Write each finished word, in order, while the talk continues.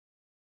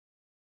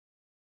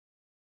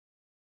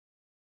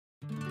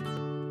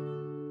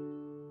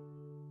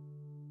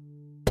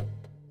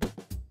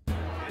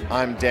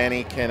I'm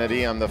Danny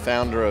Kennedy. I'm the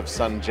founder of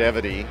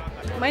Sungevity.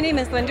 My name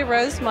is Linda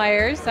Rose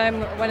Myers.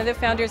 I'm one of the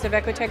founders of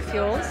Ecotech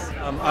Fuels.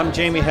 I'm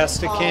Jamie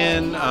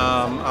Hestekin.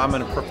 I'm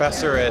a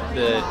professor at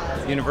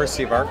the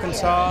University of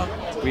Arkansas.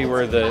 We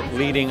were the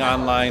leading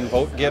online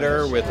vote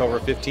getter with over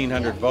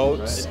 1,500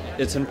 votes.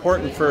 It's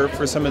important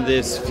for some of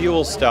this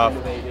fuel stuff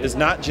is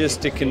not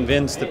just to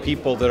convince the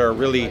people that are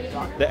really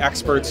the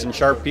experts and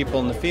sharp people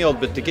in the field,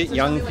 but to get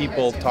young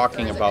people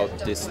talking about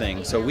this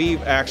thing. So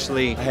we've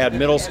actually had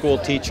middle school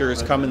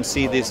teachers come and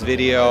see this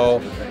video,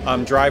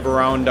 drive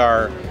around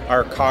our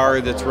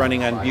car that's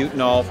running on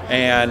butanol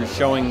and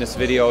showing this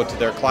video to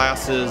their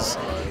classes,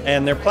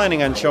 and they're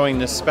planning on showing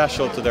this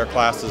special to their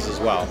classes as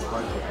well.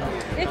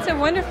 It's a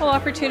wonderful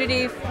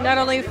opportunity not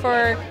only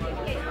for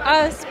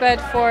us but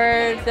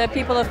for the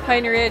people of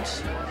Pine Ridge,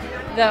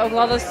 the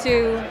Oglala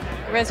Sioux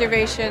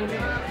Reservation,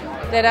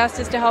 that asked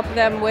us to help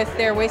them with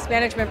their waste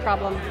management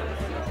problem.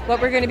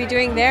 What we're going to be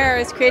doing there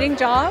is creating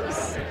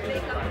jobs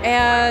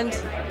and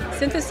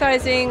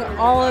synthesizing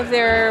all of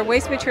their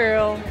waste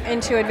material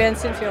into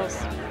advanced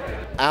fuels.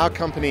 Our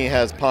company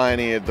has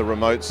pioneered the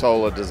remote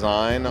solar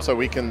design, so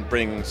we can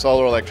bring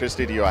solar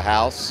electricity to your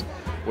house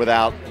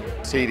without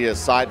tedious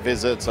site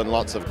visits and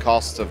lots of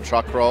costs of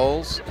truck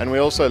rolls. And we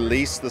also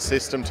lease the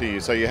system to you,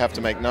 so you have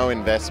to make no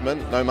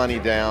investment, no money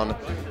down,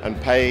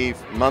 and pay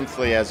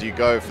monthly as you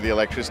go for the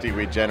electricity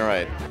we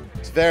generate.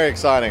 It's very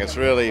exciting. It's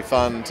really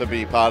fun to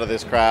be part of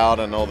this crowd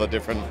and all the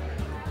different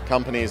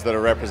companies that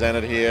are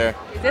represented here.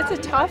 It's a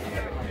tough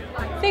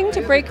thing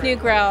to break new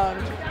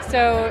ground.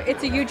 So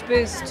it's a huge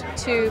boost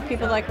to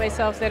people like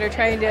myself that are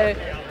trying to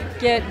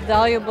get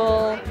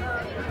valuable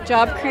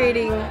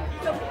job-creating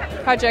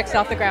projects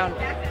off the ground.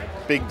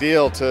 Big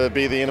deal to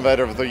be the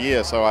Innovator of the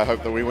Year, so I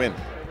hope that we win.